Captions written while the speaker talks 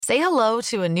Say hello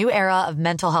to a new era of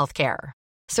mental health care.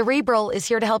 Cerebral is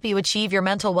here to help you achieve your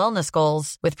mental wellness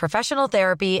goals with professional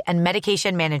therapy and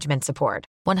medication management support.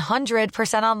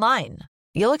 100% online.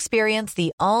 You'll experience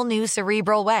the all-new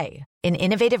Cerebral Way, an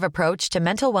innovative approach to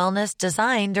mental wellness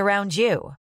designed around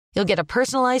you. You'll get a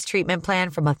personalized treatment plan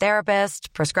from a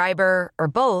therapist, prescriber, or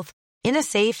both in a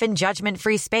safe and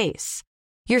judgment-free space.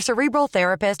 Your Cerebral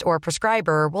therapist or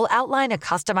prescriber will outline a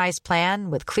customized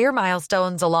plan with clear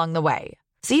milestones along the way,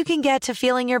 so you can get to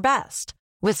feeling your best.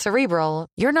 With Cerebral,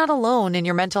 you're not alone in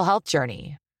your mental health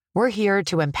journey. We're here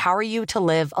to empower you to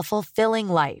live a fulfilling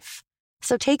life.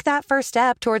 So take that first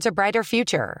step towards a brighter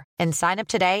future and sign up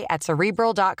today at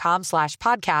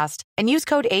Cerebral.com/podcast and use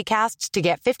code ACAST to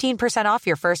get 15% off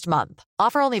your first month.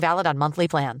 Offer only valid on monthly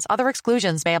plans. Other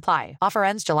exclusions may apply. Offer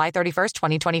ends July 31st,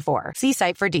 2024. See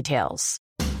site for details.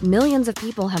 Millions of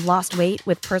people have lost weight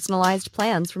with personalized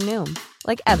plans from Noom.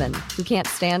 Like Evan, who can't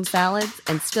stand salads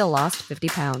and still lost 50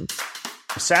 pounds.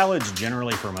 Salads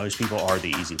generally for most people are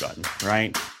the easy button,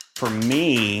 right? For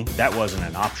me, that wasn't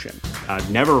an option. I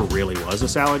never really was a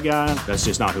salad guy. That's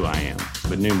just not who I am.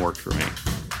 But Noom worked for me.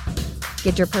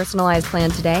 Get your personalized plan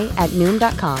today at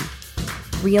Noom.com.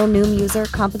 Real Noom user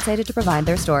compensated to provide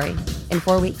their story. In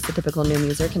 4 weeks, the typical Noom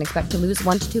user can expect to lose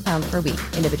 1 to 2 pounds per week.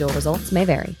 Individual results may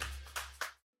vary.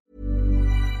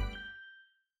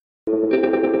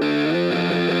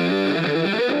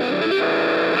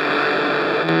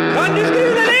 Kan du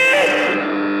skru deg litt?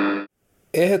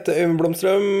 Jeg heter Øyvind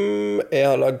Blomstrøm. Jeg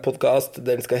har laget podcast.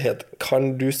 Den skal hete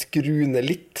Kan du skru ned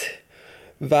litt?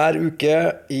 Hver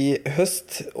uke i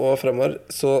høst og fremover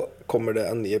så kommer det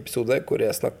en ny episode hvor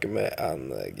jeg snakker med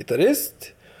en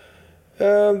gitarist.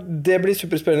 Det blir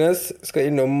superspennende. Skal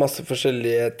innom masse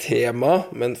forskjellige tema,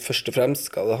 men først og fremst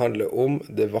skal det handle om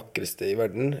det vakreste i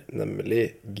verden,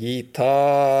 nemlig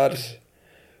gitar.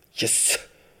 Yes!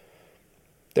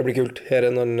 Det blir kult. Her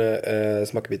er noen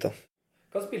smakebiter.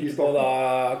 Hva spilte du på da?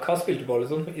 Hva spilte du på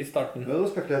liksom, i starten? Ja, da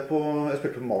spilte jeg på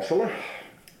Marshall.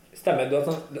 Stemmer, du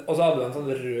hadde sånn, og så hadde du en sånn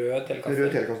rød telekaster.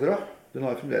 Rød telekaster, ja. Den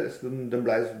har jeg fremdeles. Den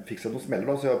fikk seg noen smeller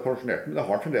da, så jeg har pensjonert den, men jeg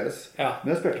har den fremdeles. Ja. Men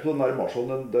jeg spilte på den der Marshall,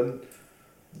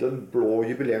 den blå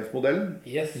jubileumsmodellen.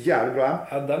 Yes. Jævlig bra amp.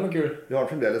 Ja, den var kul. Jeg har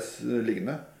den fremdeles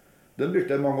liggende. Den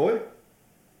brukte jeg i mange år.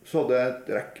 Så hadde jeg et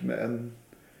rekk med en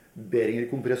Behringer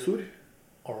kompressor.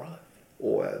 Alright.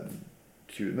 Og en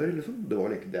tuner, liksom. Det var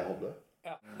vel egentlig det jeg hadde.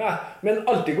 Ja, men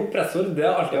alltid kompressor, det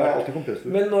har alltid vært. Alltid kompressor.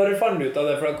 Men når fant du ut av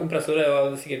det? For kompressor er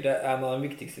jo sikkert en av de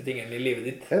viktigste tingene i livet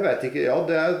ditt. Jeg vet ikke, ja,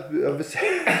 det er ja,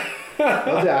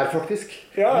 det er faktisk.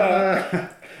 Ja.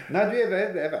 Nei, jeg vet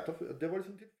det var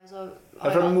liksom altså, Det er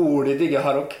for at mor ditt ikke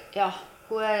har rock. Ja,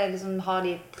 hun er liksom, har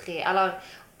de tre, eller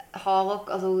har rock,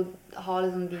 altså har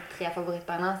liksom de tre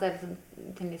favorittbandene, så er det liksom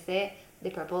Tin Lizzy,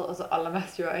 Deep Purple, og så aller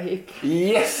mest Uriah Heep.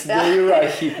 Yes, det er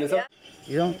Uriah Heep liksom.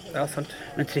 Ja, sant.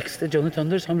 Men trikset til Johnny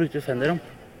Thunders, han brukte Fender om.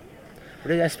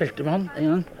 Fordi jeg spilte med han en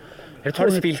gang. Har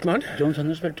du spilt med han? Johnny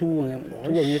Thunders spilte to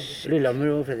ganger Lillehammer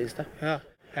og Fredrikstad. Ja.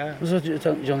 Og så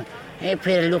Johnny, hey,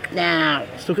 play the look now.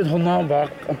 Så tok han hånda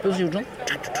bak ampen, så gjorde han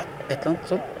sånn, et eller annet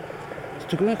sånn. Så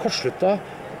tok han en kortslutta,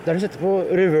 der du setter på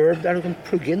reverb, der du kan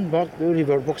plugge inn bak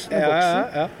reverb-boksen og boksen.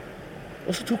 Ja.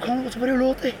 Og så tok han og så bare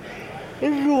låt det. Det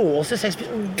råeste sexpiece.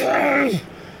 Jeg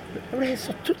ble helt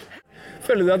satt ut.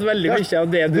 Føler du at veldig mye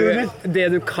av det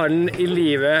du kan i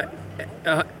livet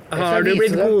har du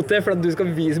blitt god til for at du skal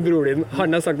vise bror din?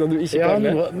 Han har sagt at du ikke kan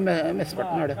det. Ja,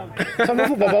 mesteparten er det. Samme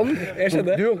fotballbanen. Jeg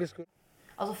skjønner.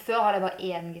 Altså før hadde jeg bare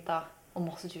én gitar og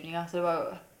masse tuninger, så det var jo,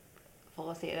 for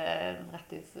å si det rett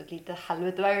ut, et lite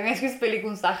helvete hver gang jeg skulle spille i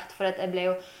konsert, for jeg ble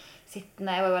jo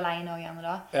sittende, jeg var jo alene også hjemme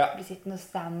da, jeg ble sittende og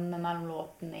stemme mellom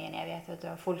låtene i en evighet, vet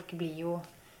du, og folk blir jo,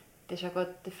 det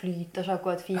flyter ikke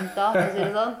akkurat fint da, for å si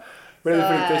det sånn. Ble du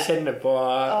flink til å kjenne på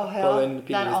den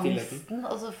pinlige stillheten? Angsten,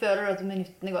 og så føler du at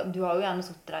minuttene går, du har jo gjerne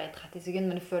sittet der i 30 sekunder,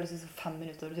 men det føles som 5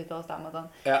 minutter du sitter og stemmer sånn.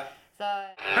 Ja. Så...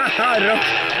 Rock!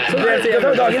 Så det er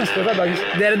dagens.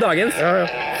 Det er dagens? Ja.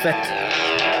 Fett.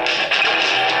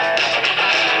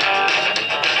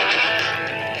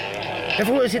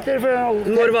 Jeg sitter for...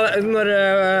 Når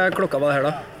klokka var det her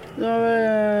da? Det var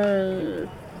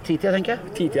 10-tida, tenker jeg.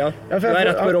 10-tida. Ja, du er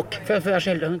rett på rock. For jeg er så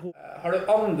heldig. Har du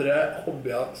andre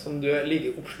hobbyer som du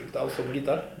liker oppslukt av som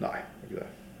gitar? Nei, ikke det.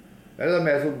 Det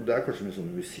er kanskje mye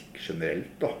sånn musikk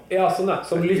generelt da. Ja, sånn da.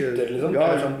 Som lytter liksom.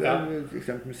 Ja, jeg er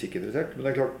ekstremt musikkinteressert, men det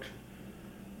er klart,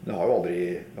 jeg har jo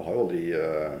aldri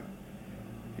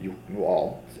gjort noe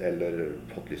annet, eller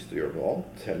hatt lyst til å gjøre noe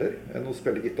annet heller, enn å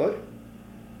spille gitar.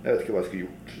 Jeg vet ikke hva jeg skulle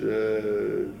gjort.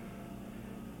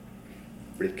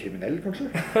 blitt kriminell, kanskje?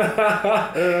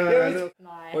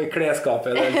 Nei. Og i klesskapet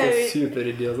det er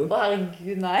superryddig og sånn.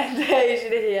 Herregud, nei, det er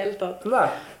ikke det helt tatt. Nei.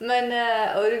 Men,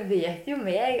 og du vet jo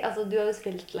meg, altså du har jo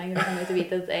spilt lenge, du kommer til å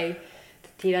vite at jeg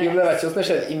Jo, men jeg vet ikke hvordan det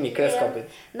skjer inni klesskapet.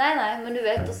 Nei, men du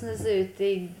vet hvordan det ser ut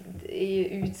i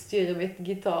utstyret mitt,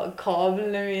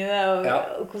 gitarkablene mine, og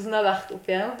hvordan det har vært opp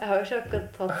igjennom. Jeg har jo ikke akkurat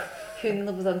tatt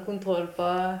 100% kontroll på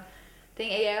ting.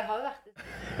 Jeg har jo vært...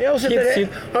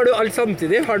 Har du alt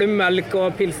samtidig? Har du melk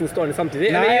og pilsen stående samtidig?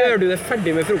 Nei. Eller gjør du det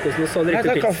ferdig med frokosten og så drikker du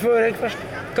pils? Jeg tar kaffe og røyk først.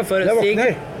 Kaffe og sigg?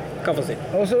 Kaffe og sigg.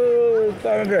 Og så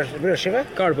tar jeg en brødskive.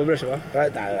 Hva har du på brødskiva? Nei,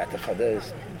 jeg vet ikke.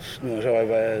 Noen ganger så var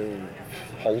det bare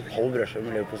halv brødskive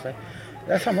med leverpostei.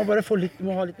 Det er samme, bare få litt, du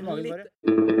må ha litt i magen bare.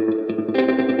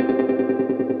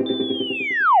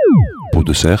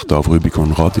 Produsert av Rubicon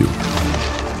Radio.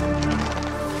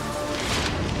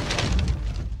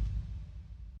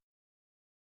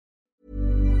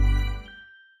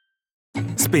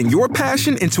 Spin your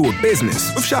passion into a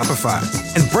business with Shopify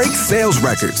and break sales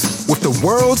records with the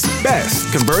world's best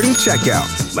converting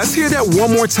checkout. Let's hear that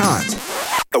one more time.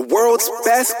 The world's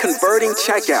best converting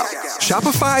checkout.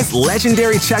 Shopify's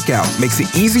legendary checkout makes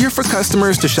it easier for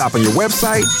customers to shop on your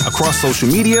website, across social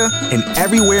media, and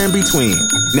everywhere in between.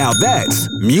 Now that's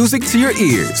music to your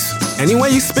ears. Any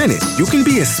way you spin it, you can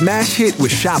be a smash hit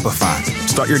with Shopify.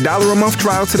 Start your $1 a month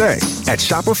trial today at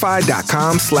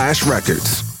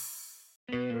shopify.com/records.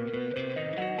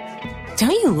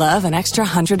 Don't you love an extra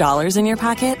 $100 in your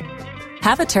pocket?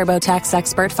 Have a TurboTax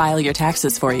expert file your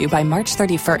taxes for you by March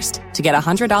 31st to get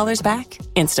 $100 back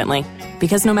instantly.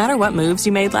 Because no matter what moves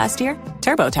you made last year,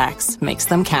 TurboTax makes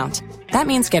them count. That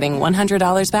means getting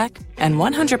 $100 back and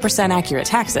 100% accurate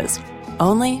taxes,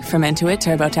 only from Intuit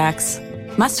TurboTax.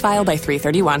 Must file by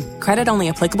 3/31. Credit only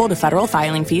applicable to federal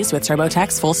filing fees with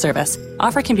TurboTax full service.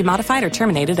 Offer can be modified or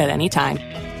terminated at any time.